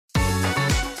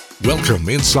Welcome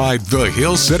inside the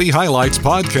Hill City Highlights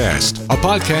podcast, a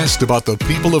podcast about the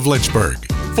people of Lynchburg,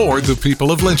 for the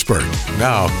people of Lynchburg.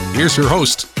 Now, here's your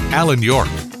host, Alan York.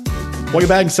 Welcome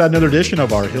back inside another edition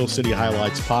of our Hill City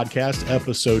Highlights podcast,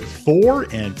 episode 4.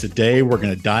 And today we're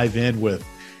going to dive in with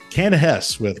Ken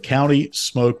Hess with County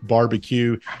Smoak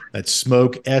BBQ. That's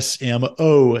Smoak, S-M-O-A-K.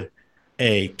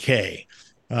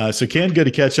 So Ken, good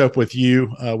to catch up with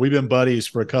you. We've been buddies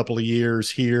for a couple of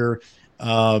years here.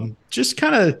 Just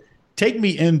kind of take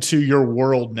me into your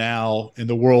world now, in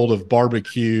the world of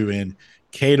barbecue and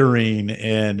catering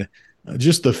and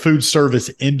just the food service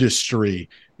industry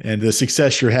and the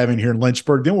success you're having here in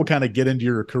Lynchburg. Then we'll kind of get into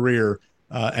your career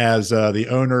as the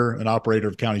owner and operator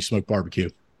of County Smoak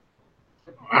BBQ.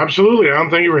 Absolutely, Alan.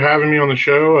 Thank you for having me on the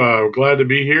show. Glad to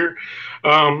be here.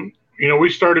 We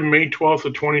started May 12th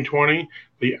of 2020,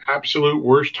 the absolute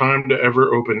worst time to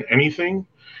ever open anything.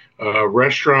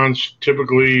 Restaurants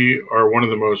typically are one of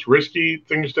the most risky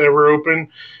things to ever open,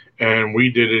 and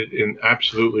we did it in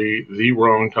absolutely the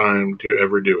wrong time to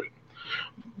ever do it.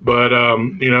 But,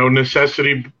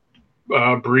 necessity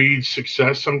breeds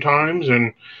success sometimes,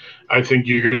 and I think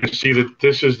you're going to see that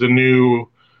this is the new,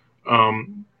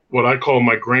 what I call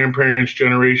my grandparents'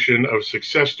 generation of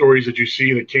success stories that you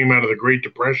see that came out of the Great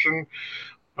Depression.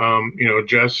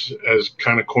 Jess has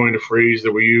kind of coined a phrase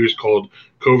that we use called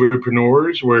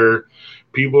COVIDpreneurs, where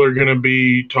people are going to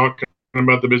be talking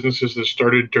about the businesses that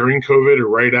started during COVID or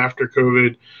right after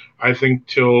COVID. I think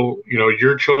till,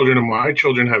 your children and my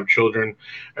children have children,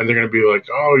 and they're going to be like,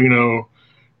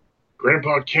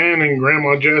 Grandpa Ken and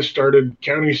Grandma Jess started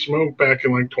County Smoak back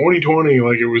in like 2020,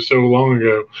 like it was so long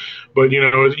ago. But,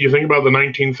 you think about the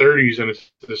 1930s and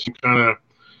it's this kind of,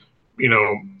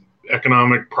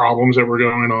 economic problems that were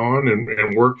going on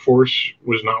and workforce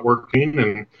was not working.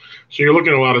 And so you're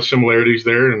looking at a lot of similarities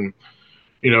there. And,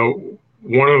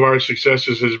 one of our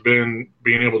successes has been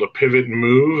being able to pivot and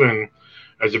move. And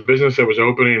as a business that was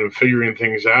opening and figuring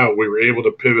things out, we were able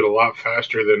to pivot a lot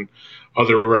faster than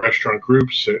other restaurant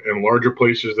groups and larger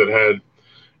places that had,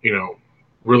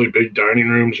 really big dining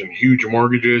rooms and huge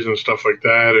mortgages and stuff like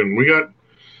that. And we got,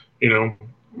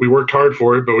 we worked hard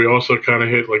for it, but we also kind of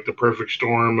hit like the perfect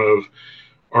storm of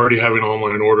already having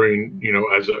online ordering,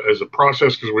 as a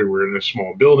process, because we were in a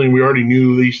small building. We already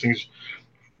knew these things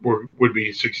would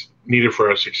be needed for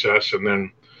our success. And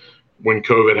then when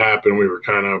COVID happened, we were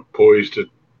kind of poised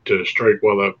to strike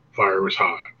while the fire was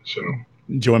hot. So.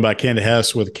 Joined by Ken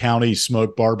Hess with County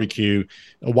Smoak BBQ.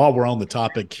 While we're on the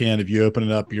topic, Ken, if you open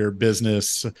up your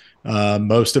business,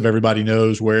 most of everybody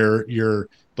knows where your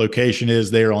location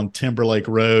is there on Timberlake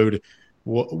Road.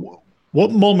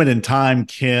 What moment in time,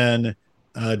 Ken,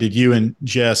 did you and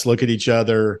Jess look at each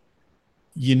other?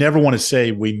 You never want to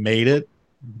say we made it,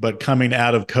 but coming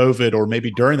out of COVID or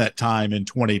maybe during that time in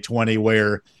 2020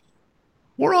 where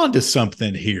we're on to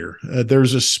something here.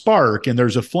 There's a spark and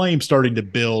there's a flame starting to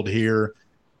build here.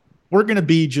 We're going to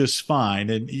be just fine.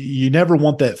 And you never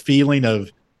want that feeling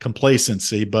of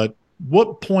complacency. But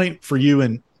what point for you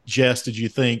and Jess did you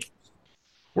think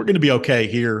we're going to be okay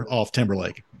here off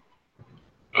Timberlake?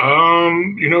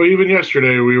 Even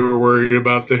yesterday we were worried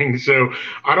about things. So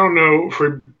I don't know,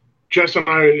 for Jess and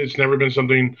I, it's never been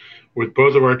something with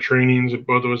both of our trainings,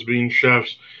 both of us being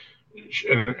chefs,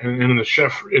 and in the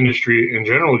chef industry in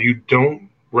general, you don't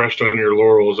rest on your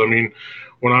laurels. I mean,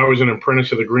 when I was an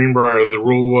apprentice at the Greenbrier, the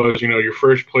rule was, your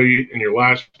first plate and your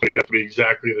last plate have to be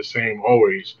exactly the same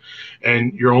always.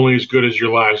 And you're only as good as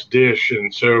your last dish.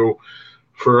 And so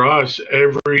for us,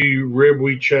 every rib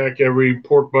we check, every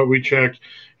pork butt we check,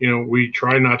 we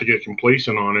try not to get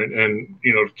complacent on it and,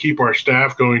 keep our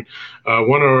staff going.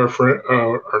 One of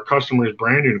our customers,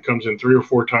 Brandon, comes in 3 or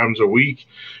 4 times a week.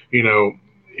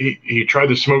 He tried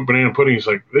the smoked banana pudding. He's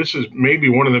like, this is maybe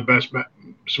one of the best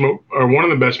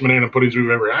banana puddings we've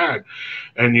ever had.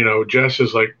 And, Jess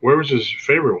is like, where was his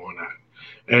favorite one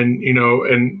at? And,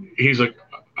 and he's like,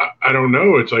 I don't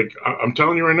know. It's like, I'm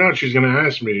telling you right now, she's going to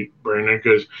ask me, Brandon,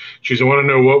 because she's going to want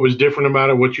to know what was different about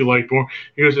it, what you liked more.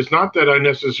 He goes, it's not that I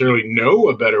necessarily know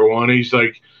a better one. He's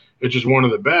like, it's just one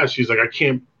of the best. He's like, I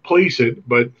can't place it.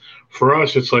 But for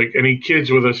us, it's like, any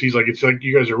kids with us, he's like, it's like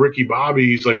you guys are Ricky Bobby.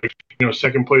 He's like,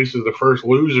 second place is the first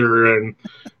loser. And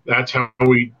that's how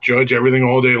we judge everything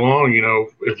all day long.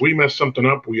 If we mess something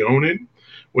up, we own it,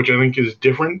 which I think is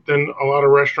different than a lot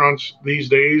of restaurants these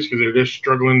days because they're just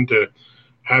struggling to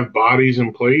have bodies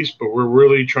in place. But we're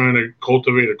really trying to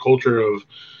cultivate a culture of,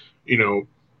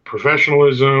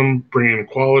 professionalism, bringing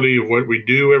quality of what we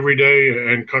do every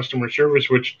day and customer service,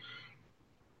 which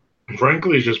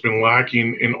frankly has just been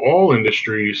lacking in all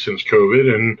industries since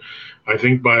COVID. And I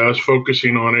think by us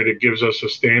focusing on it, it gives us a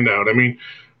standout. I mean,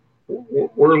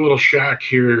 we're a little shack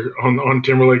here on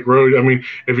Timberlake Road. I mean,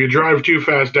 if you drive too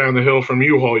fast down the hill from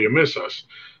U-Haul, you miss us.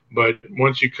 But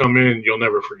once you come in, you'll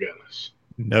never forget us.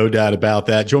 No doubt about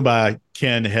that. Joined by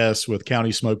Ken Hess with County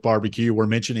Smoak BBQ. We're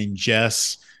mentioning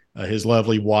Jess, his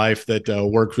lovely wife that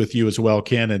worked with you as well,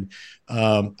 Ken. And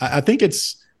I think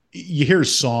you hear a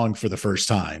song for the first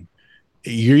time.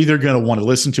 You're either going to want to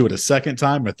listen to it a second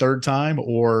time, a third time,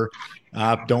 or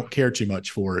I don't care too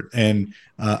much for it. And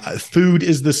food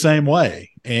is the same way.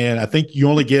 And I think you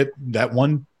only get that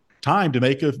one time to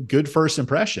make a good first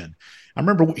impression. I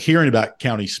remember hearing about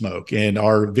County Smoak, and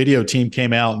our video team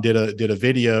came out and did a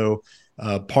video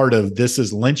part of This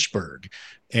Is Lynchburg.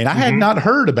 And I had not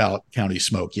heard about County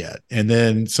Smoak yet. And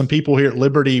then some people here at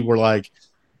Liberty were like,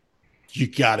 you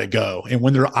got to go. And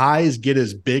when their eyes get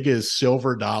as big as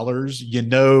silver dollars,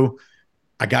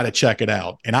 I got to check it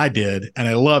out. And I did, and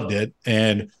I loved it.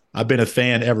 And I've been a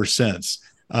fan ever since.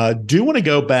 Do want to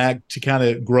go back to kind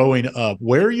of growing up.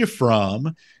 Where are you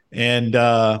from? And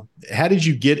how did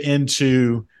you get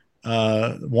into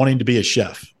wanting to be a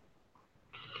chef?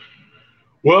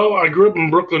 Well, I grew up in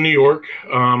Brooklyn, New York.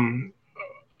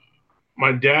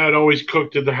 My dad always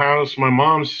cooked at the house. My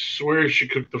mom swears she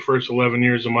cooked the first 11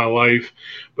 years of my life,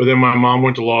 but then my mom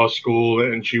went to law school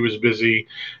and she was busy.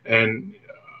 And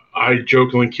I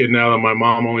jokingly kid now that my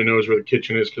mom only knows where the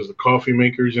kitchen is because the coffee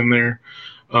maker's in there.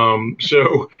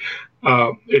 So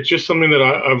it's just something that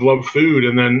I've loved food.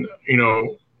 And then,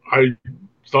 I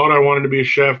thought I wanted to be a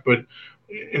chef, but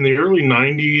in the early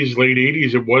 90s, late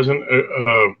 80s, it wasn't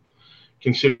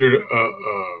considered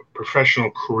a professional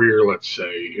career, let's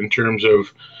say, in terms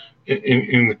of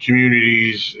in the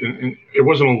communities. And it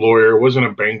wasn't a lawyer, it wasn't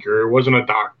a banker, it wasn't a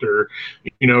doctor,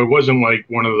 it wasn't like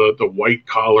one of the white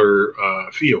collar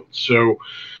fields. So,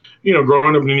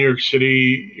 growing up in New York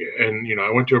City, and,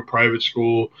 I went to a private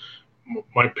school.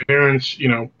 My parents,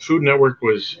 Food Network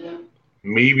was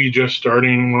maybe just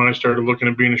starting when I started looking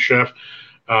at being a chef.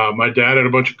 My dad had a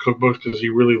bunch of cookbooks because he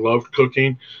really loved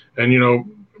cooking. And,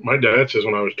 my dad says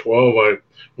when I was 12, I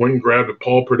went and grabbed a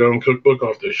Paul Prudhomme cookbook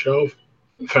off the shelf,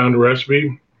 found a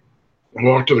recipe,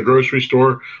 walked to the grocery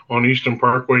store on Eastern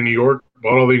Parkway, New York,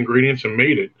 bought all the ingredients and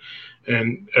made it.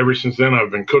 And ever since then,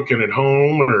 I've been cooking at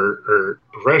home or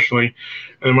professionally.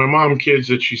 And my mom kids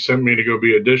that she sent me to go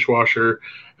be a dishwasher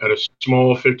at a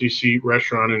small 50-seat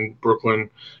restaurant in Brooklyn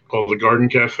called the Garden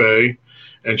Cafe.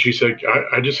 And she said,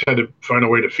 I just had to find a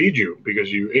way to feed you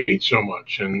because you ate so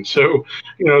much. And so,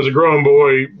 as a growing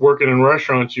boy working in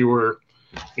restaurants, you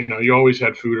always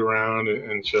had food around.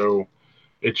 And so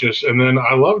and then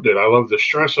I loved it. I loved the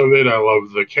stress of it. I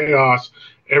loved the chaos.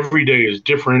 Every day is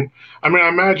different. I mean, I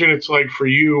imagine it's like for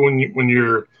you when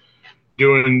you're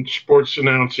doing sports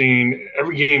announcing,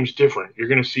 every game's different. You're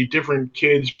going to see different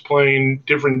kids playing,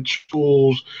 different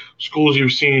schools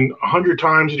you've seen 100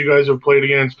 times that you guys have played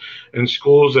against, and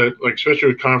schools that, like, especially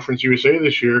with Conference USA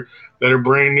this year, that are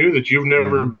brand new, that you've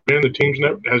never been, the team's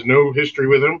has no history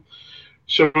with them.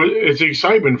 So it's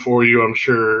excitement for you, I'm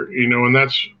sure, and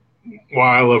that's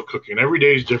why I love cooking. Every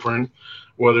day is different,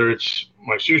 whether it's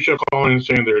my sous chef calling and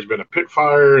saying there's been a pit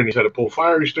fire and he's had to pull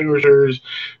fire extinguishers,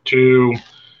 to,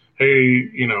 hey,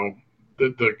 they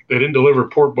didn't deliver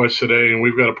pork butts today and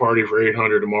we've got a party for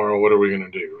 800 tomorrow. What are we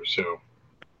going to do? So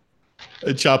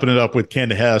chopping it up with Ken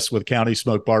Hess with County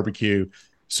Smoak BBQ.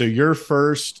 So your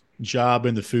first job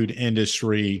in the food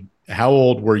industry, how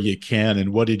old were you, Ken,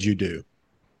 and what did you do?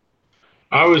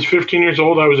 I was 15 years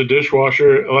old. I was a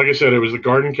dishwasher. Like I said, it was the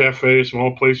Garden Cafe, a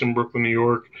small place in Brooklyn, New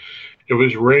York. It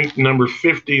was ranked number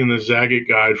 50 in the Zagat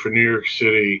Guide for New York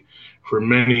City for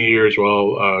many years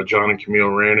while John and Camille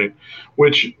ran it,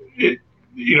 which,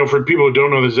 for people who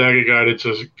don't know the Zagat Guide, it's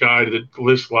a guide that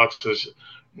lists lots of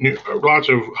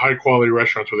high quality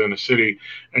restaurants within the city.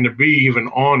 And to be even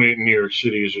on it in New York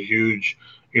City is a huge,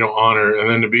 honor. And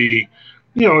then to be,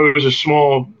 it was a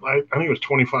small, I think it was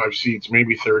 25 seats,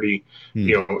 maybe 30,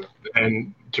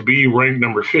 and to be ranked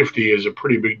number 50 is a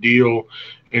pretty big deal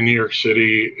in New York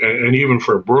City. And even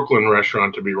for a Brooklyn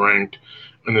restaurant to be ranked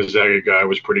in the Zagat Guide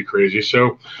was pretty crazy.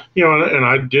 So, and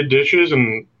I did dishes,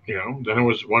 and, then it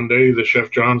was one day the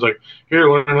chef John's like, here,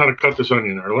 learn how to cut this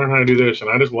onion or learn how to do this. And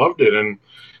I just loved it. And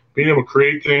being able to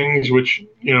create things, which,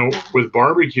 with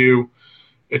barbecue,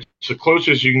 it's the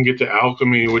closest you can get to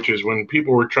alchemy, which is when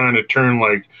people were trying to turn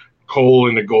like coal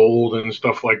into gold and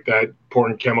stuff like that,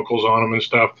 pouring chemicals on them and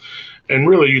stuff. And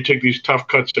really, you take these tough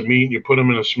cuts of meat, you put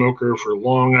them in a smoker for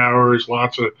long hours,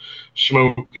 lots of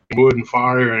smoke, wood, and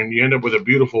fire, and you end up with a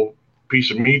beautiful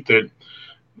piece of meat that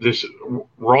this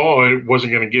raw, it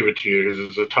wasn't going to give it to you because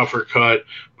it's a tougher cut.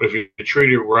 But if you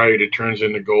treat it right, it turns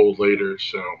into gold later.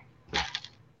 So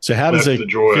So That's the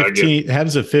joy I get. how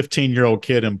does a 15-year-old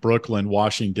kid in Brooklyn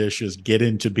washing dishes get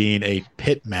into being a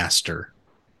pit master?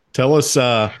 Tell us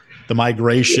the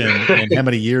migration and how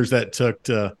many years that took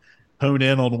to hone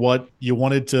in on what you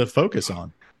wanted to focus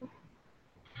on.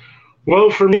 Well,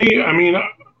 for me, I mean,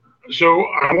 so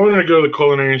I wanted to go to the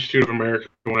Culinary Institute of America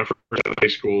when I first started high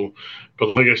school,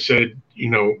 but like I said,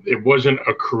 it wasn't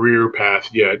a career path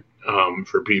yet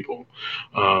for people.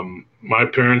 My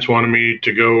parents wanted me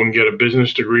to go and get a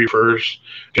business degree first,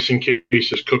 just in case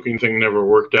this cooking thing never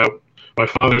worked out. My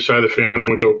father's side of the family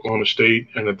went to Oklahoma State,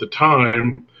 and at the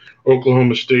time,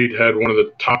 Oklahoma State had one of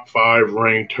the top 5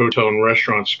 ranked hotel and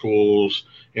restaurant schools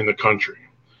in the country.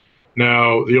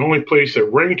 Now, the only place that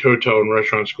ranked hotel and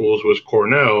restaurant schools was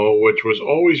Cornell, which was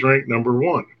always ranked number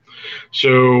 1.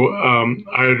 So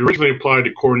I had originally applied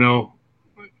to Cornell.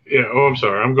 Yeah. Oh, I'm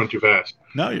sorry. I'm going too fast.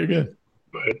 No, you're good.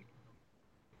 But,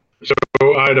 so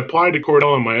I had applied to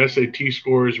Cornell, and my SAT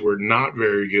scores were not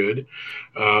very good.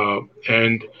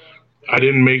 And I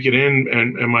didn't make it in.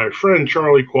 And my friend,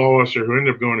 Charlie Qualwasser, who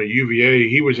ended up going to UVA,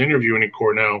 he was interviewing at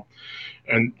Cornell.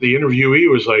 And the interviewee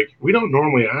was like, we don't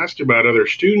normally ask about other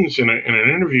students in an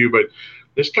interview, but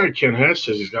this guy, Ken Hess,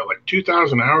 says he's got like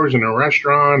 2,000 hours in a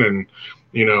restaurant. And,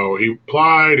 he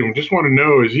applied and just want to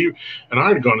know, and I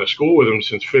had gone to school with him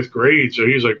since 5th grade. So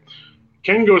he's like,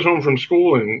 Ken goes home from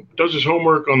school and does his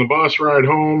homework on the bus ride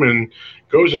home and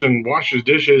goes and washes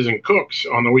dishes and cooks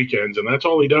on the weekends. And that's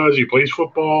all he does. He plays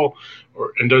football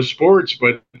and does sports,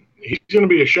 but he's going to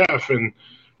be a chef. And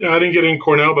I didn't get in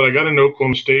Cornell, but I got into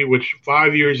Oklahoma State, which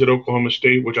 5 years at Oklahoma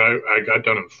State, which I got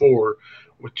done in 4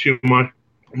 with 2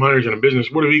 minors in a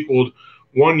business, would have equaled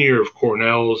 1 year of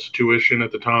Cornell's tuition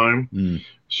at the time.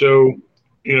 So,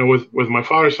 with my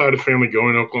father's side of the family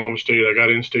going to Oklahoma State, I got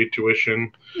in-state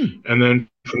tuition. And then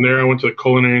from there, I went to the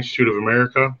Culinary Institute of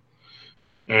America.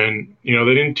 And, they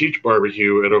didn't teach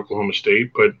barbecue at Oklahoma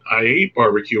State, but I ate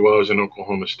barbecue while I was in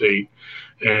Oklahoma State.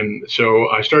 And so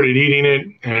I started eating it,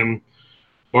 and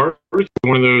barbecue is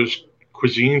one of those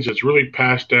cuisines that's really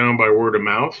passed down by word of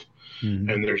mouth.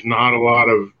 And there's not a lot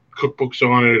of cookbooks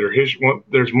on it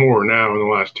there's more now in the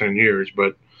last 10 years,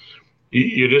 but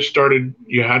you just started,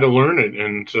 you had to learn it.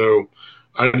 And so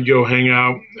I'd go hang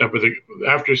out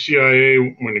after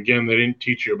CIA, when again, they didn't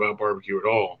teach you about barbecue at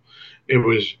all. It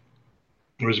was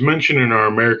mentioned in our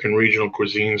American regional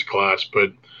cuisines class,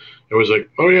 but it was like,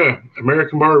 oh yeah,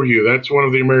 American barbecue, that's one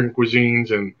of the American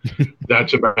cuisines. And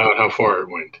that's about how far it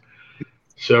went.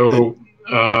 So,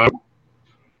 go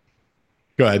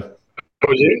ahead. That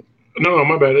was it. No,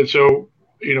 my bad. And so,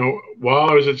 while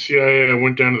I was at CIA, I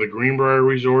went down to the Greenbrier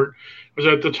Resort.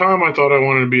 Because at the time, I thought I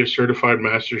wanted to be a certified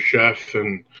master chef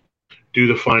and do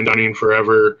the fine dining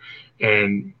forever.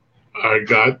 And I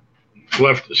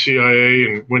left the CIA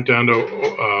and went down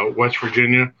to West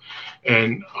Virginia.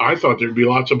 And I thought there'd be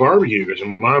lots of barbecue, because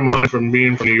in my mind, from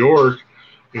being from New York,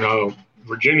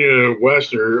 Virginia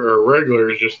West or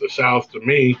regular is just the South to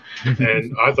me.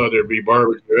 And I thought there'd be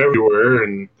barbecue everywhere.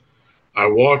 And I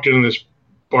walked into this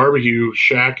barbecue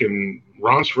shack in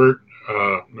Ronsford.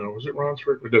 No, was it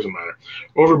Ronsford? It doesn't matter.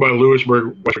 Over by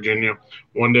Lewisburg, West Virginia.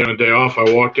 One day on a day off,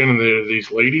 I walked in, and there are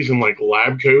these ladies in like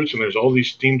lab coats, and there's all these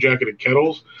steam jacketed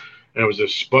kettles. And it was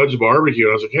this Spud's barbecue.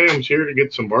 I was like, hey, I'm here to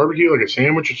get some barbecue, like a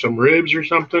sandwich or some ribs or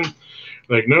something.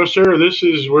 Like, no, sir, this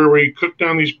is where we cook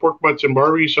down these pork butts in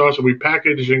barbecue sauce, and we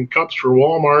package in cups for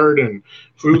Walmart and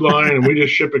Food Line, and we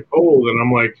just ship it cold. And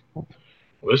I'm like, well,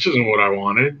 this isn't what I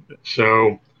wanted.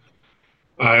 So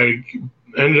I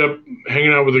ended up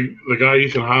hanging out with the guy,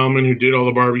 Ethan Heilman, who did all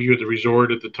the barbecue at the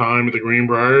resort at the time at the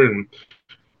Greenbrier. And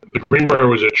the Greenbrier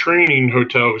was a training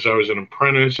hotel because I was an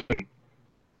apprentice. And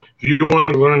if you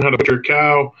wanted to learn how to butcher a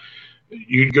cow,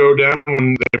 you'd go down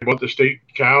when they bought the state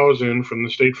cows in from the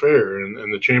state fair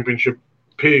and the championship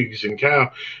pigs and cow,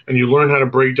 and you learn how to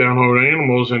break down whole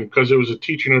animals. And because it was a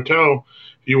teaching hotel,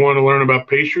 if you want to learn about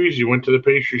pastries, you went to the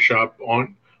pastry shop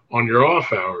on your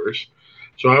off hours.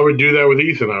 So I would do that with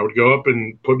Ethan. I would go up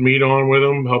and put meat on with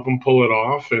him, help him pull it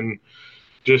off, and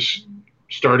just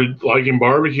started liking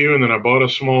barbecue. And then I bought a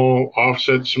small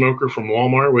offset smoker from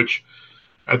Walmart, which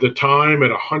at the time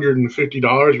at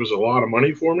 $150 was a lot of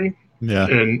money for me. Yeah.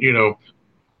 And,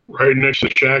 right next to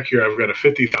the shack here, I've got a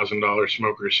 $50,000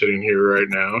 smoker sitting here right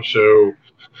now. So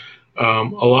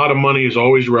a lot of money is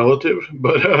always relative.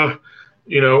 But,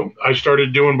 I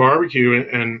started doing barbecue,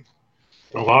 and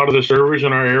a lot of the servers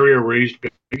in our area raised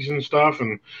pigs and stuff,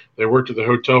 and they worked at the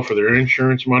hotel for their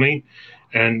insurance money,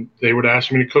 and they would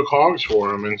ask me to cook hogs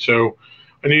for them. And so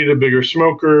I needed a bigger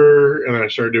smoker, and I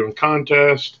started doing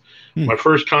contests. My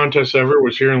first contest ever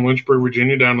was here in Lynchburg,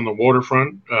 Virginia, down on the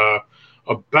waterfront,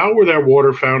 about where that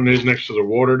water fountain is next to the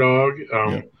water dog.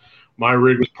 My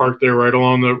rig was parked there right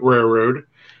along the railroad.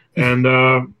 And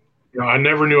I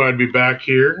never knew I'd be back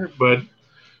here, but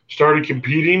started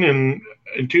competing. And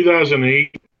in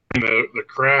 2008, the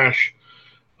crash,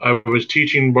 I was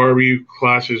teaching barbecue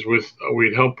classes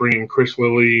we'd helped bring in Chris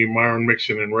Lilly, Myron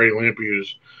Mixon, and Ray Lampy,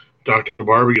 who's Dr.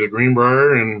 Barbecue, the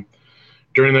Greenbrier. And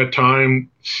during that time,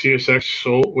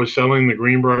 CSX was selling the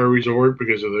Greenbrier Resort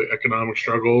because of the economic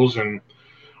struggles. And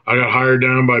I got hired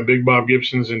down by Big Bob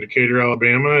Gibson's in Decatur,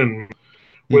 Alabama. And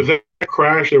with that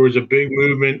crash, there was a big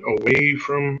movement away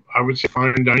from, I would say,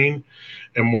 fine dining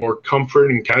and more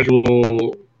comfort and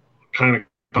casual kind of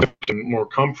and more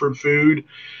comfort food.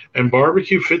 And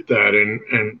barbecue fit that.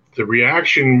 And the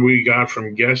reaction we got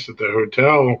from guests at the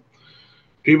hotel,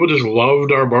 people just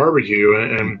loved our barbecue.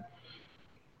 And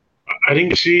I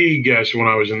didn't see guests when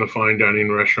I was in the fine dining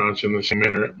restaurants in the same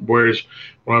manner. Whereas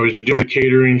when I was doing the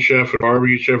catering chef and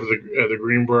barbecue chef at the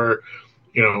Greenbrier,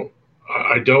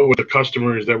 I dealt with the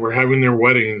customers that were having their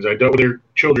weddings. I dealt with their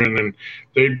children, and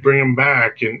they'd bring them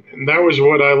back. And that was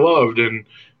what I loved. And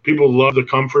people loved the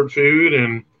comfort food.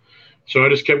 And so I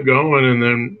just kept going. And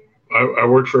then I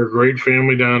worked for a great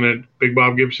family down at Big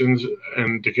Bob Gibson's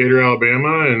in Decatur,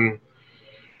 Alabama. And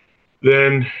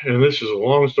this is a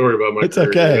long story about my career.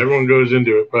 Okay. Everyone goes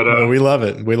into it. But we love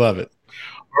it. We love it.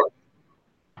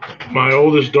 My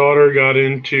oldest daughter got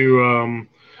into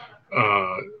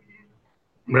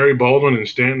Mary Baldwin in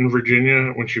Stanton,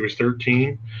 Virginia when she was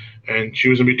 13, and she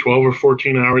was going to be 12 or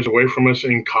 14 hours away from us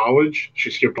in college.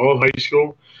 She skipped all of high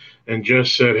school and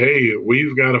just said, hey,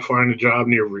 we've got to find a job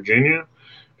near Virginia.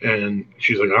 And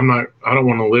she's like, I don't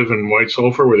want to live in White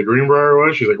Sulphur where the Greenbrier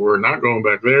was. She's like, we're not going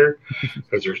back there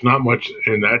because there's not much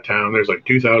in that town. There's like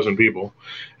 2,000 people.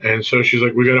 And so she's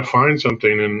like, we got to find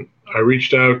something. And I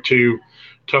reached out to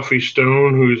Tuffy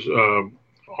Stone, who's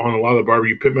on a lot of the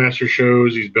barbecue pitmaster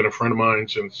shows. He's been a friend of mine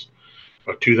since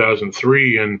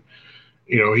 2003. And,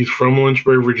 he's from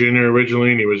Lynchburg, Virginia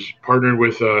originally, and he was partnered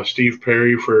with Steve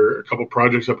Perry for a couple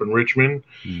projects up in Richmond.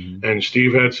 Mm-hmm. And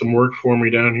Steve had some work for me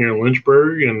down here in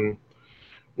Lynchburg, and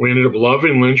we ended up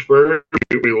loving Lynchburg.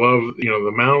 We love,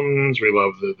 the mountains. We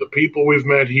love the people we've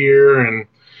met here. And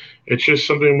it's just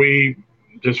something we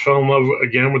just fell in love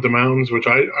again with the mountains, which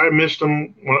I missed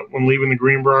them when leaving the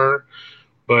Greenbrier.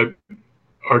 But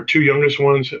our two youngest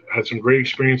ones had some great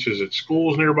experiences at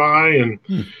schools nearby. And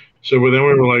so then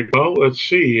we were like, well, let's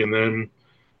see. And then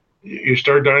you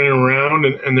start dining around,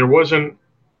 and there wasn't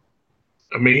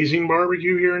amazing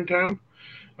barbecue here in town.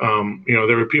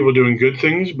 There were people doing good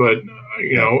things, but,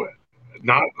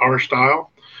 not our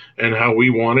style and how we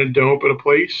wanted to open a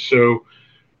place. So,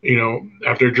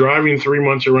 after driving 3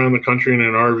 months around the country in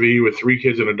an RV with 3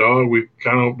 kids and a dog, we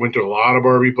kind of went to a lot of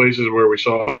barbecue places where we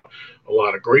saw a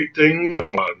lot of great things,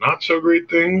 a lot of not so great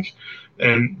things.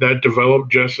 And that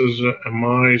developed Jess's and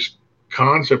my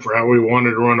concept for how we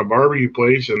wanted to run a barbecue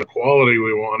place and the quality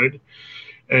we wanted.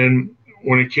 And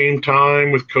when it came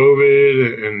time with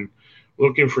COVID and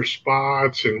looking for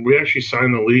spots, and we actually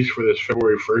signed the lease for this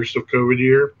February 1st of COVID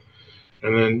year.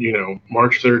 And then,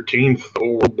 March 13th, the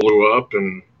whole world blew up,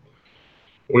 and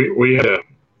we had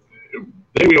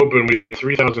we opened with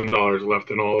 $3,000 left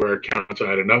in all of our accounts. I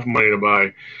had enough money to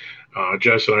buy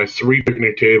Jess and I 3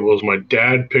 picnic tables. My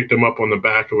dad picked them up on the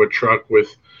back of a truck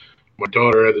with my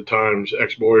daughter at the time's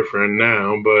ex-boyfriend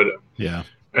now. But yeah,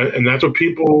 and that's what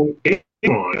people came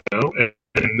on,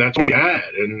 and that's what we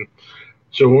had. And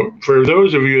so for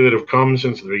those of you that have come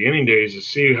since the beginning days to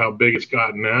see how big it's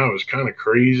gotten now is kind of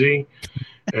crazy.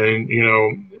 And,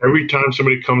 every time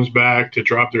somebody comes back to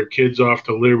drop their kids off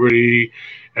to Liberty,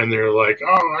 and they're like,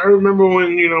 oh, I remember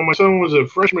when, my son was a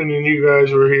freshman and you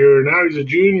guys were here. Now he's a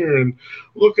junior, and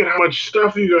look at how much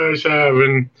stuff you guys have.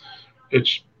 And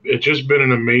it's just been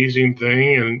an amazing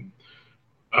thing.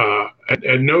 And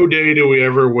at no day do we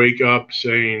ever wake up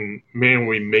saying, man,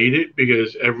 we made it,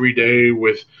 because every day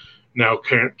with now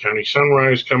County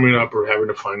Sunrise coming up, we're having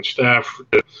to find staff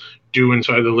to do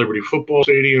inside the Liberty football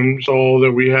stadium. All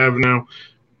that we have now.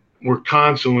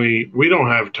 We don't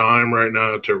have time right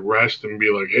now to rest and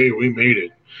be like, hey, we made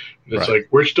it. It's right. Like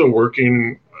we're still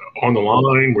working on the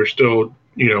line. We're still,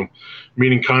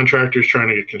 meeting contractors trying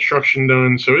to get construction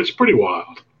done. So it's pretty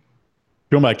wild.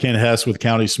 Talking about Ken Hess with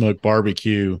County Smoak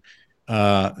BBQ.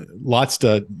 Lots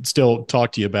to still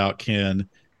talk to you about, Ken.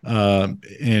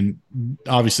 And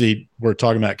obviously we're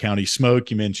talking about County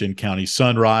Smoak. You mentioned County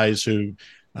Sunrise, who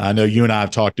I know you and I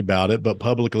have talked about it, but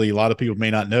publicly, a lot of people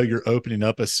may not know you're opening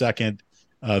up a second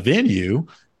venue.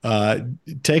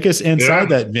 Take us inside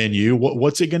that venue.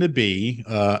 What's it going to be?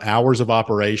 Hours of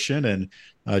operation, and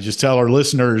just tell our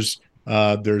listeners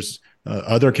there's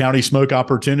other county smoke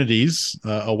opportunities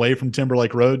away from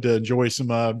Timberlake Road to enjoy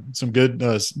some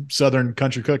good Southern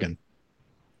country cooking.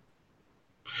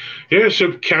 Yeah,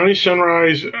 so County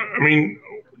Sunrise, I mean,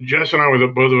 Jess and I,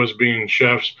 with both of us being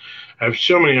chefs, have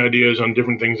so many ideas on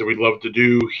different things that we'd love to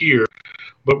do here,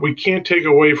 but we can't take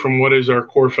away from what is our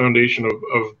core foundation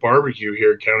of barbecue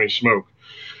here at County Smoak.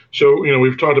 So,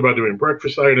 we've talked about doing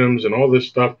breakfast items and all this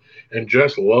stuff, and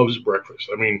Jess loves breakfast.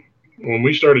 I mean, when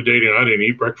we started dating, I didn't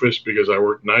eat breakfast because I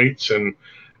worked nights, and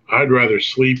I'd rather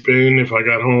sleep in if I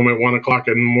got home at 1 o'clock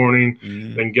in the morning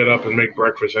than get up and make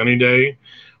breakfast any day.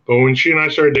 But when she and I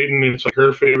started dating, it's like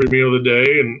her favorite meal of the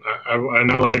day, and I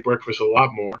now like breakfast a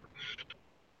lot more.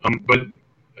 But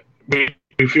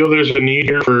we feel there's a need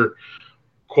here for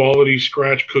quality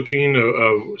scratch cooking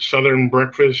of Southern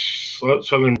breakfast,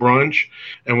 Southern brunch.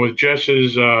 And with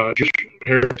Jess's Jewish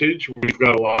heritage, we've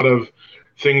got a lot of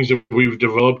things that we've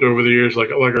developed over the years,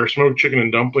 like our smoked chicken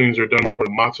and dumplings are done for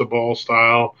matzo ball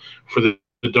style for the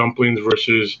dumplings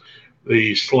versus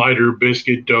the slider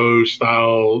biscuit dough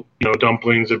style,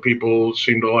 dumplings that people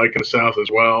seem to like in the South as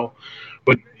well.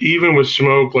 But even with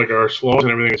smoke, like our slaws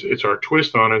and everything, it's our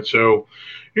twist on it. So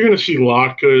you're going to see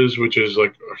latkes, which is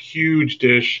like a huge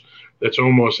dish that's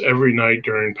almost every night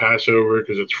during Passover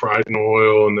because it's fried in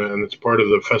oil and it's part of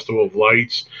the Festival of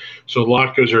Lights. So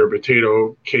latkes are a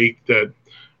potato cake that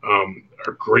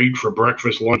are great for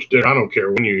breakfast, lunch, dinner. I don't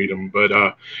care when you eat them, but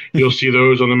you'll see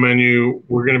those on the menu.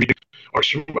 We're going to be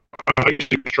I used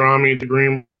to do pastrami at the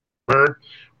Green Bar,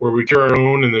 where we cure our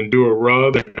own and then do a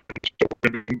rub. And so we're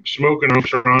going to be smoking our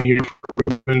pastrami here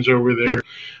for friends over there.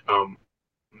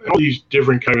 All these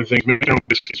different kind of things, making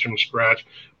biscuits from scratch.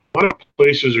 A lot of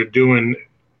places are doing,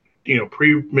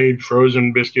 pre-made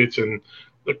frozen biscuits, and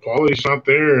the quality's not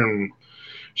there. And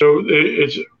so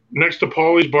it's next to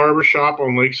Paulie's Barber Shop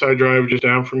on Lakeside Drive, just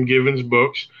down from Givens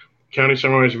Books. County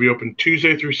Sunrise will be open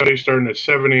Tuesday through Sunday, starting at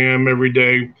 7 a.m. every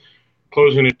day,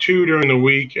 closing at 2 during the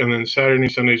week, and then Saturday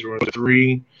and Sundays we're at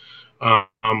 3.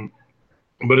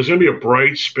 But it's going to be a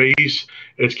bright space.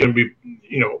 It's going to be,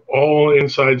 all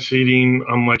inside seating,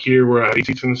 unlike here where I have 8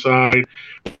 seats inside.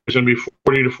 There's going to be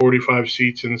 40 to 45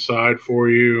 seats inside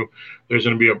for you. There's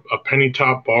going to be a penny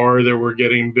top bar that we're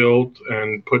getting built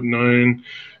and putting in.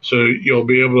 So you'll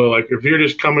be able to, like, if you're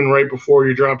just coming right before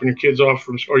you're dropping your kids off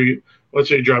from school, let's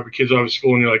say you drop your kids off at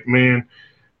school and you're like, man,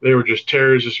 they were just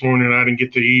terrors this morning and I didn't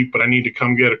get to eat, but I need to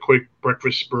come get a quick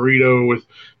breakfast burrito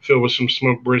filled with some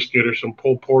smoked brisket or some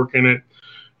pulled pork in it.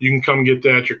 You can come get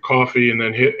that, your coffee, and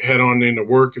then head on into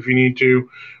work if you need to.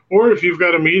 Or if you've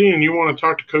got a meeting and you want to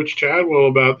talk to Coach Chadwell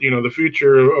about, the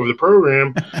future of the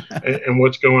program and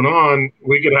what's going on,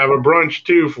 we could have a brunch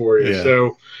too for you. Yeah.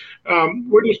 So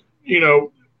we're just,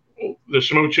 the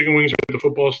smoked chicken wings at the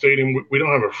football stadium. We don't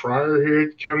have a fryer here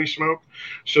at County Smoak,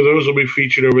 so those will be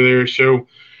featured over there. So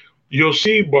you'll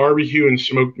see barbecue and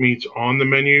smoked meats on the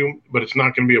menu, but it's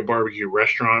not going to be a barbecue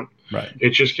restaurant. Right.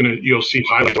 It's just you'll see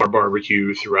highlights of our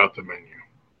barbecue throughout the menu.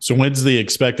 So when's the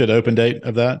expected open date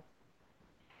of that?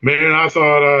 Man, I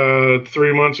thought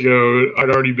 3 months ago I'd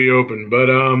already be open, but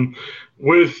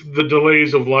with the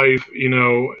delays of life, we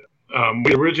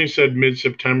originally said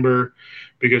mid-September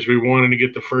because we wanted to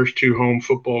get the first 2 home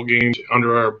football games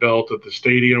under our belt at the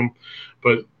stadium.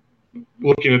 But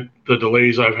looking at the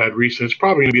delays I've had recently, it's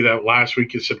probably going to be that last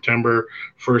week of September,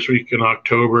 first week in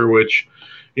October, which,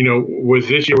 with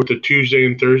this year with the Tuesday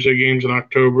and Thursday games in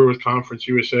October with Conference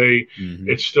USA,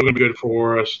 it's still going to be good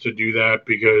for us to do that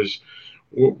because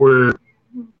we'll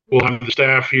have the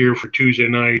staff here for Tuesday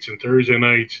nights and Thursday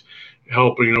nights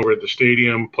helping over at the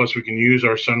stadium. Plus, we can use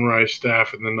our sunrise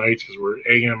staff in the nights because we're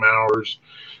AM hours.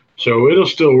 So it'll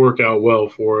still work out well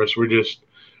for us.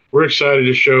 We're excited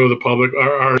to show the public.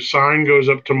 Our sign goes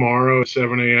up tomorrow at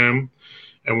 7 a.m.,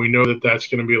 and we know that that's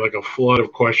going to be like a flood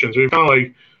of questions. We've kind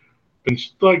of been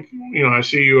I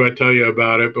see you, I tell you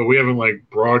about it, but we haven't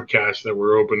broadcast that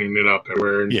we're opening it up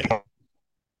everywhere. Yeah.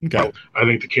 Okay. I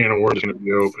think the can of worms is going to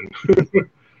be open.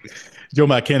 Joe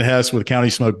about Ken Hess with County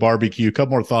Smoak BBQ. A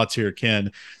couple more thoughts here,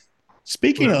 Ken.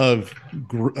 Speaking of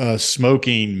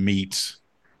smoking meats,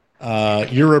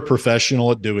 you're a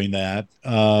professional at doing that.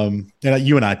 And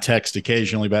you and I text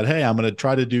occasionally about, hey, I'm going to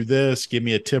try to do this. Give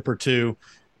me a tip or two.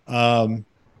 The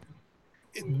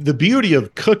beauty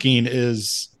of cooking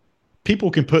is people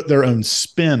can put their own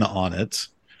spin on it.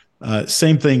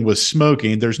 Same thing with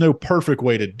smoking. There's no perfect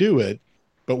way to do it.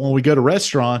 But when we go to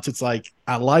restaurants, it's like,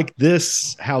 I like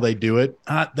this, how they do it.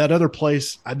 That other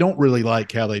place, I don't really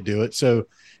like how they do it. So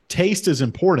taste is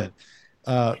important.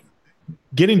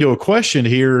 Getting to a question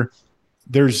here,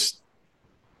 there's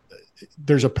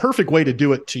a perfect way to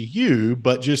do it to you,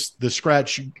 but just the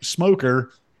scratch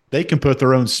smoker, they can put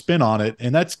their own spin on it.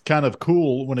 And that's kind of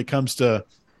cool when it comes to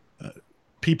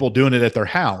people doing it at their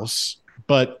house.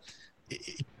 But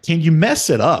can you mess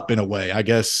it up in a way, I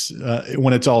guess,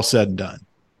 when it's all said and done?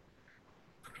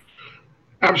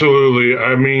 Absolutely.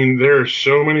 I mean, there are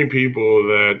so many people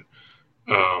that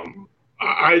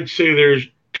I'd say there's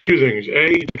two things.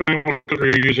 A, depending on what cooker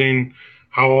you're using,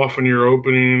 how often you're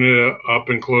opening it up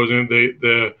and closing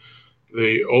it.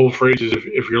 The old phrase is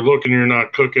if you're looking, you're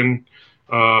not cooking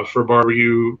for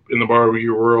barbecue in the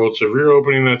barbecue world. So if you're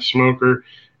opening that smoker,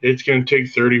 it's going to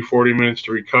take 30, 40 minutes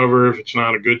to recover if it's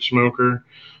not a good smoker.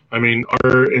 I mean,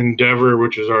 our Endeavor,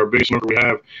 which is our big smoker we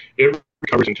have, it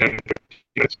recovers in 10, 15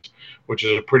 minutes, which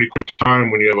is a pretty quick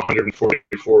time when you have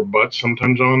 144 butts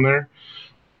sometimes on there.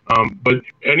 But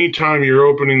anytime you're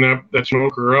opening that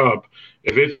smoker up,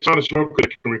 if it's not a smoker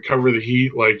that can recover the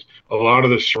heat, like a lot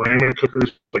of the ceramic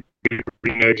cookers, like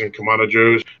Green Eggs and Kamado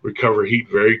Joe's, recover heat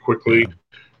very quickly. Yeah.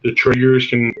 The Traegers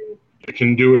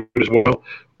can do it as well.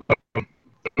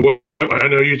 Well, I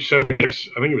know you sent me, I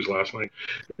think it was last night,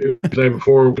 the day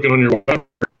before, looking on your Weber.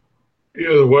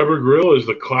 Yeah, the Weber grill is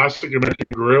the classic American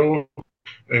grill,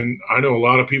 and I know a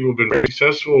lot of people have been very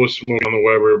successful with smoking on the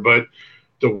Weber, but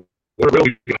the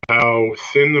really how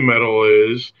thin the metal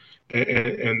is,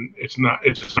 and it's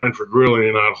designed for grilling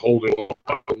and not holding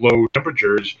low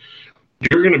temperatures.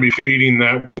 You're going to be feeding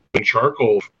that in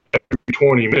charcoal every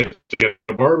 20 minutes to get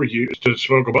a barbecue to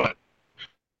smoke a butt.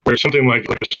 Where something like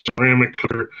a ceramic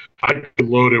cooker, I could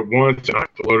load it once and I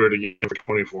could load it again for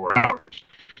 24 hours.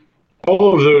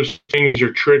 All of those things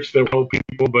are tricks that help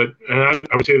people, but I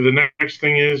would say the next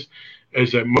thing is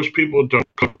that most people don't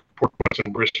cook pork butts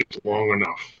and briskets long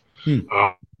enough.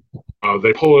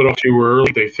 They pull it off too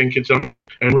early. They think it's up.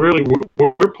 And really,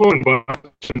 we're pulling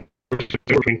butts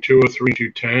between 203 and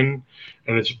 210,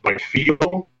 and it's by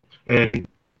feel. And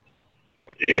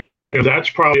that's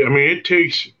probably, I mean, it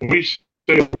takes, when we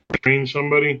say train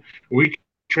somebody, we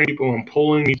train people on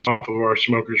pulling meats off of our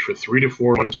smokers for 3 to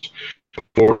 4 months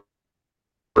before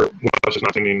one of us is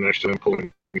not standing next to them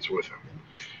pulling meats with them.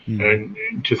 And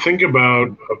to think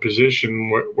about a position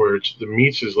where it's the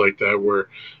meats is like that, where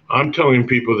I'm telling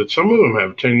people that some of them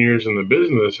have 10 years in the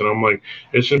business, and I'm like,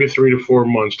 it's going to be 3 to 4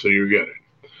 months till you get it.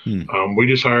 We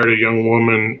just hired a young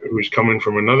woman who's coming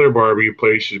from another barbecue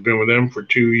place. She's been with them for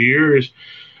 2 years.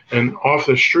 And off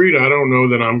the street, I don't know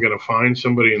that I'm going to find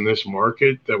somebody in this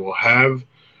market that will have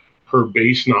her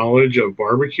base knowledge of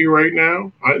barbecue right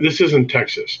now. This isn't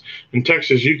Texas. In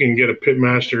Texas, you can get a pit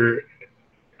master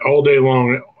all day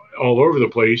long, all over the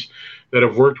place, that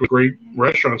have worked with great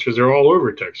restaurants because they're all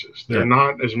over Texas. There are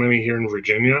not as many here in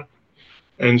Virginia.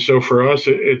 And so for us,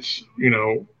 it's,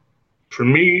 for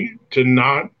me to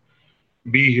not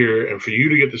be here and for you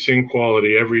to get the same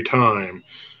quality every time,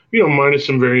 minus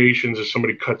some variations if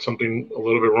somebody cut something a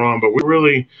little bit wrong. But we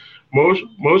really,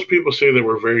 most people say that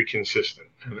we're very consistent.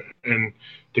 And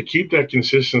to keep that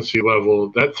consistency level,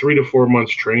 that 3 to 4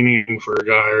 months training for a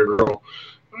guy or girl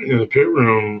in the pit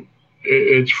room,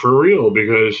 it's for real.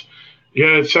 Because,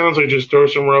 it sounds like just throw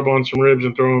some rub on some ribs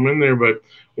and throw them in there. But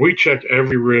we check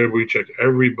every rib, we check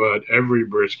every butt, every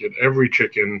brisket, every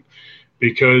chicken.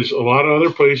 Because a lot of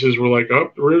other places were like, the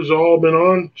ribs all been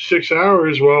on 6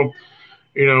 hours. Well,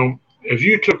 if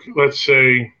you took, let's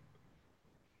say,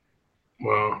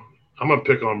 well, I'm going to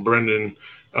pick on Brendan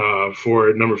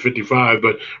for number 55,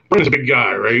 but Brendan's a big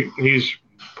guy, right? He's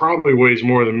probably weighs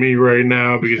more than me right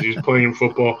now because he's playing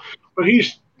football. But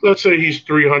let's say he's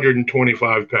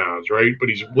 325 pounds, right? But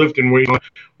he's lifting weight,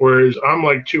 whereas I'm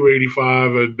like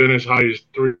 285. I've been as high as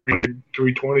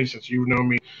 320 since you've known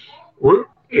me.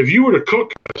 If you were to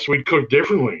cook us, we'd cook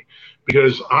differently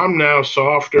because I'm now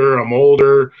softer, I'm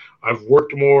older, I've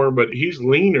worked more, but he's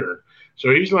leaner. So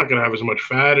he's not going to have as much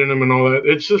fat in him and all that.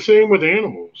 It's the same with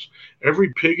animals.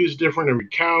 Every pig is different. Every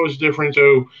cow is different.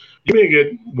 So you may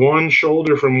get one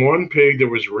shoulder from one pig that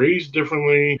was raised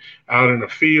differently out in a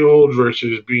field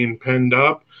versus being penned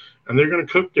up, and they're going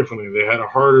to cook differently. They had a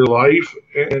harder life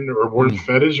or weren't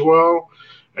fed as well.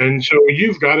 And so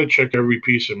you've got to check every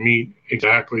piece of meat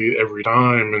exactly every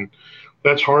time. And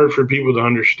that's hard for people to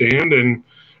understand. And,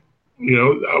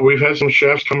 we've had some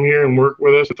chefs come here and work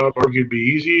with us that thought barbecue would be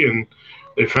easy, and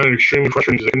they found it extremely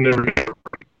frustrating because they never get it.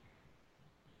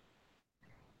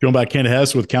 Going back, Ken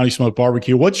Hess with County Smoak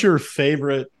BBQ. What's your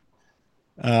favorite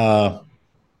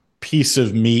piece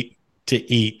of meat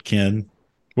to eat, Ken?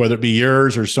 Whether it be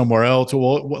yours or somewhere else,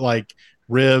 like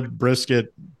rib,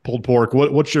 brisket, pulled pork.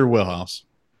 What's your wheelhouse?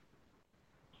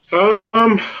 Well,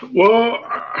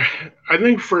 I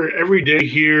think for every day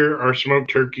here, our smoked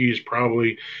turkey is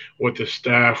probably what the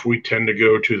staff we tend to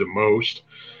go to the most.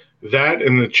 That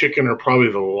and the chicken are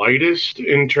probably the lightest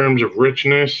in terms of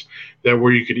richness, that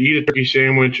where you could eat a turkey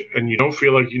sandwich and you don't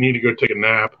feel like you need to go take a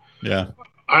nap. Yeah.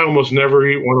 I almost never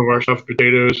eat one of our stuffed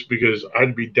potatoes because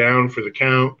I'd be down for the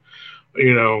count.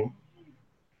 You know,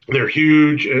 they're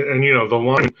huge, and the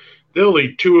line, they'll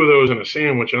eat two of those in a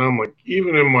sandwich, and I'm like,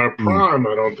 even in my Mm. prime,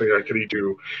 I don't think I could eat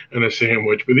two in a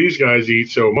sandwich. But these guys eat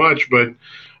so much. But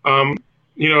um,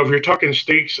 if you're talking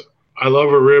steaks, I love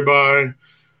a ribeye.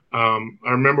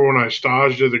 I remember when I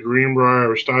staged at the Greenbrier, I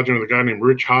was staging with a guy named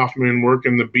Rich Hoffman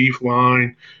working the beef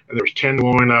line, and there was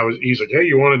tenderloin. He's like, "Hey,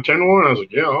 you want a tenderloin?" I was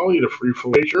like, "Yeah, I'll eat a free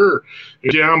fillet, sure." He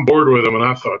goes, "Yeah, I'm bored with them," and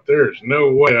I thought, "There's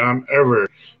no way I'm ever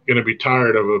going to be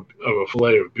tired of a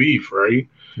fillet of beef, right?"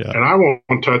 Yeah. And I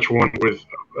won't touch one with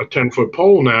a 10-foot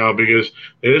pole now because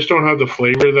they just don't have the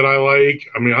flavor that I like.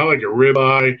 I mean, I like a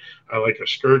ribeye, I like a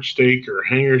skirt steak or a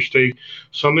hanger steak.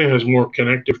 Something that has more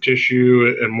connective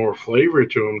tissue and more flavor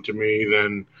to them to me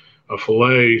than a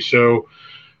fillet. So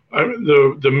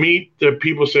the meat that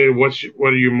people say, what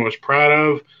are you most proud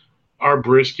of? Our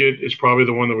brisket is probably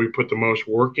the one that we put the most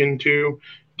work into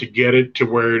to get it to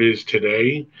where it is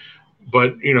today.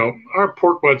 But our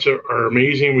pork butts are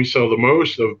amazing. We sell the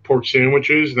most of pork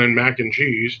sandwiches, then mac and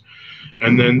cheese,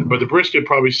 but the brisket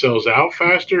probably sells out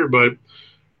faster. But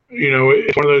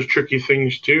it's one of those tricky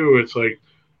things too. It's like,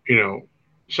 you know,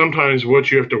 sometimes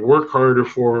what you have to work harder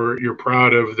for, you're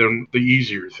proud of than the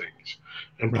easier things.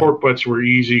 And Right. pork butts were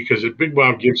easy because at Big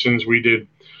Bob Gibson's we did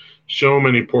so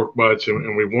many pork butts,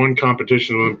 and we won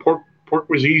competitions with them. Pork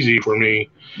was easy for me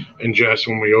and Jess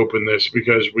when we opened this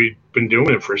because we'd been doing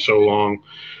it for so long.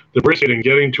 The brisket and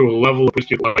getting to a level of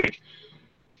brisket like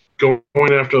going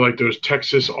after like those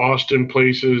Texas Austin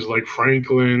places like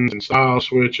Franklin's and Style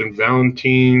Switch and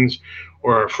Valentine's,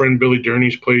 or our friend Billy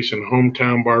Durney's place in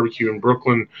Hometown Barbecue in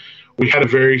Brooklyn. We had a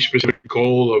very specific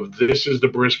goal of this is the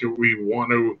brisket we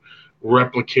want to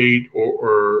replicate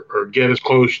or get as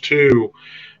close to,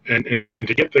 and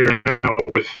to get there now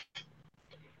with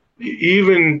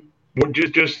even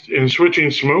just in switching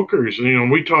smokers.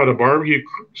 We taught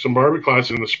some barbecue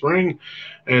classes in the spring,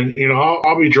 and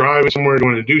I'll be driving somewhere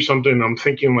going to do something, and I'm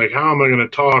thinking like, how am I going to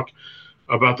talk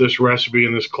about this recipe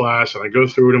in this class? And I go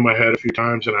through it in my head a few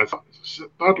times, and I thought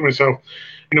to myself,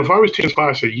 if I was teaching this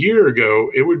class a year ago,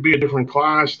 it would be a different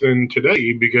class than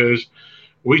today because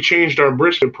we changed our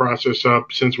brisket process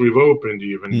up since we've opened,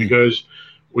 even because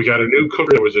we got a new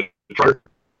cooker that was a dry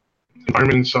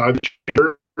environment inside the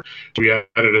chair. We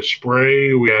added a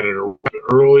spray. We added a wrap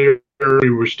earlier. We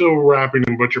were still wrapping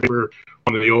in butcher paper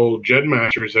on the old Jed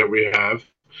Masters that we have,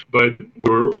 but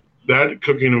that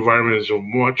cooking environment is a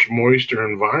much moister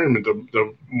environment.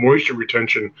 The moisture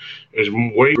retention is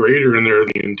way greater in there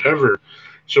than Endeavor.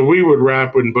 So we would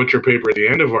wrap in butcher paper at the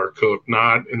end of our cook,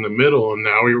 not in the middle. And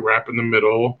now we wrap in the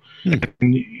middle.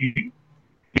 And you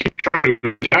try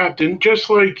to adapt. And just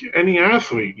like any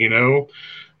athlete,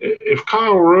 if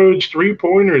Kyle Rhodes'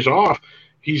 3-pointer's off,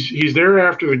 he's there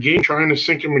after the game trying to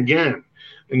sink him again,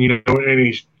 and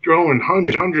he's throwing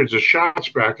hundreds of shots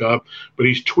back up, but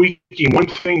he's tweaking one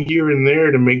thing here and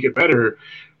there to make it better.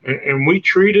 And we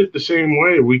treat it the same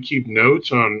way. We keep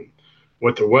notes on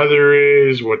what the weather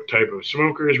is, what type of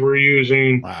smokers we're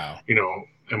using. Wow.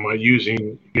 Am I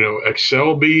using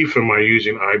Excel beef? Am I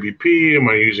using IBP? Am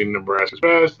I using Nebraska's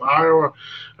Best, Iowa?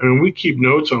 I mean, we keep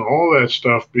notes on all that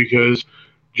stuff because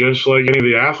just like any of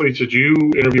the athletes that you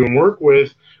interview and work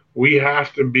with, we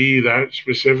have to be that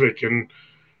specific. And,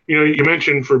 you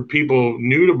mentioned for people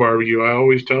new to barbecue, I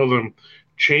always tell them,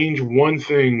 change one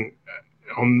thing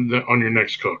on your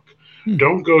next cook.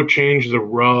 Don't go change the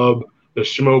rub, the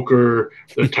smoker,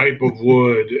 the type of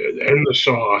wood, and the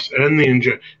sauce, and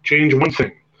the change one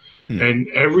thing. And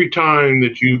every time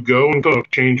that you go and cook,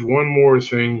 change one more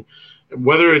thing,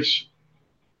 whether it's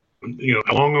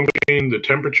how long I'm cooking, the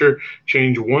temperature,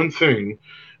 change one thing,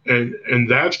 and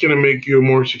that's going to make you a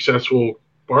more successful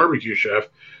barbecue chef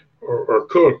or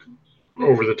cook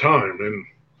over the time.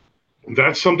 And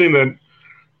that's something that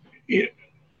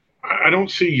I don't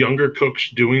see younger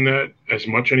cooks doing that as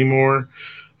much anymore.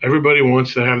 Everybody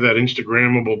wants to have that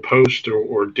Instagrammable post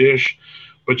or dish,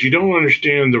 but you don't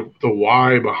understand the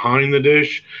why behind the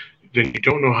dish, then you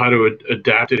don't know how to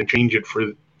adapt it and change it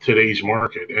for today's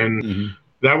market. And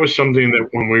that was something that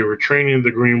when we were training at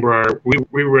the Greenbrier,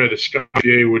 we read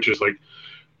Escoffier, which is like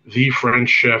the French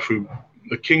chef,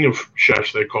 the king of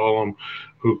chefs, they call him,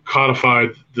 who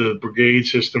codified the brigade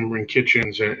system in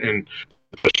kitchens and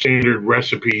the standard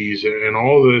recipes and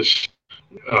all this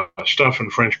stuff in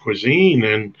French cuisine.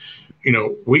 And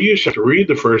we used to have to read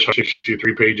the first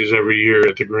 63 pages every year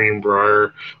at the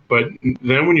Greenbrier, but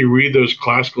then when you read those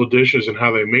classical dishes and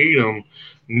how they made them,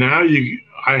 now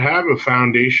I have a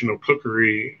foundation of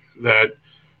cookery that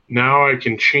now I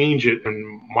can change it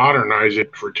and modernize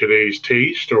it for today's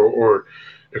taste or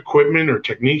equipment or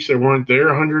techniques that weren't there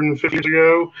 150 years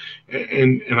ago,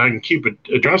 and I can keep it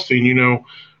adjusting. And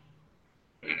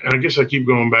I guess I keep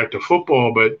going back to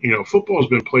football, but football's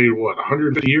been played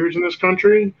 150 years in this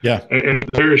country. Yeah, and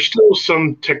there are still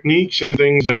some techniques and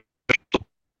things that are the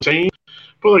same,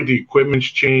 but like the equipment's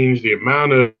changed, the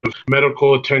amount of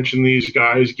medical attention these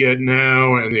guys get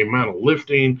now, and the amount of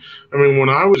lifting. I mean, when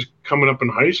I was coming up in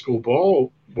high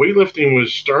school, weightlifting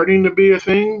was starting to be a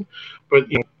thing, but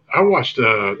I watched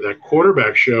that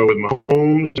quarterback show with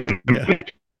Mahomes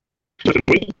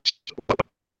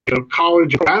and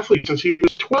college athlete since he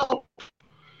was 12.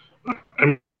 I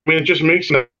mean, it just makes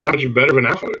him that much better of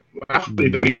an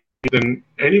athlete than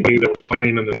anybody that was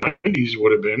playing in the 90s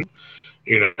would have been,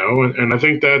 and I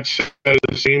think that's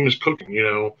the same as cooking.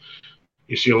 You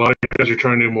see a lot of guys are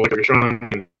trying to do molecular restaurant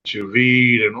and sous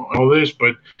vide and all this,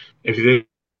 but if they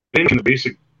didn't the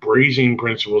basic braising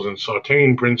principles and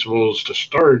sauteing principles to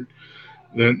start,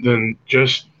 then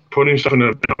just putting stuff in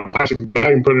a plastic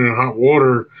bag and putting it in hot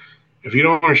water, if you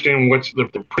don't understand what's the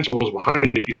principles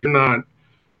behind it, you're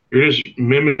just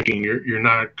mimicking. You're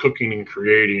not cooking and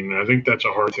creating. I think that's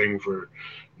a hard thing for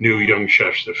new young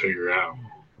chefs to figure out.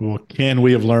 Well, Ken,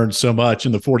 we have learned so much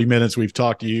in the 40 minutes we've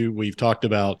talked to you. We've talked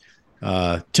about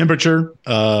temperature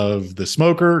of the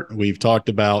smoker. We've talked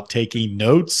about taking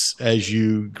notes as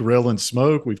you grill and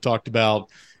smoke. We've talked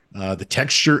about the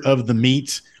texture of the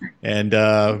meat, and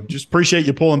just appreciate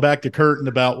you pulling back the curtain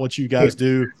about what you guys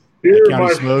do at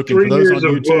County Smoak. And for those on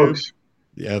YouTube,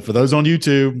 for those on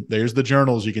YouTube, there's the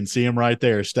journals. You can see them right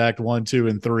there, stacked 1, 2,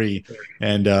 and 3,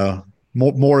 and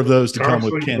more of those to come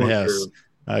with Ken Hess.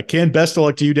 Ken, best of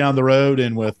luck to you down the road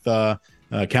and with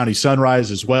County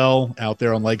Sunrise as well out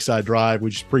there on Lakeside Drive.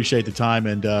 We just appreciate the time,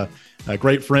 and a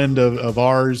great friend of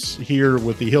ours here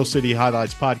with the Hill City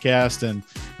Highlights podcast, and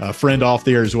a friend off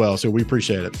there as well. So we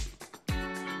appreciate it.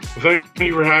 Well, thank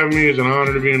you for having me. It's an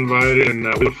honor to be invited, and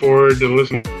we look forward to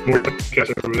listening to more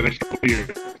podcasts over the next couple of years.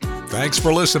 Thanks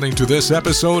for listening to this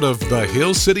episode of the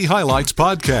Hill City Highlights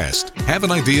podcast. Have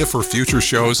an idea for future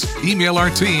shows? Email our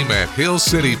team at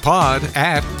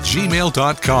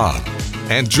hillcitypod@gmail.com.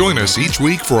 And join us each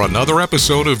week for another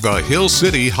episode of the Hill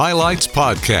City Highlights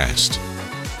podcast.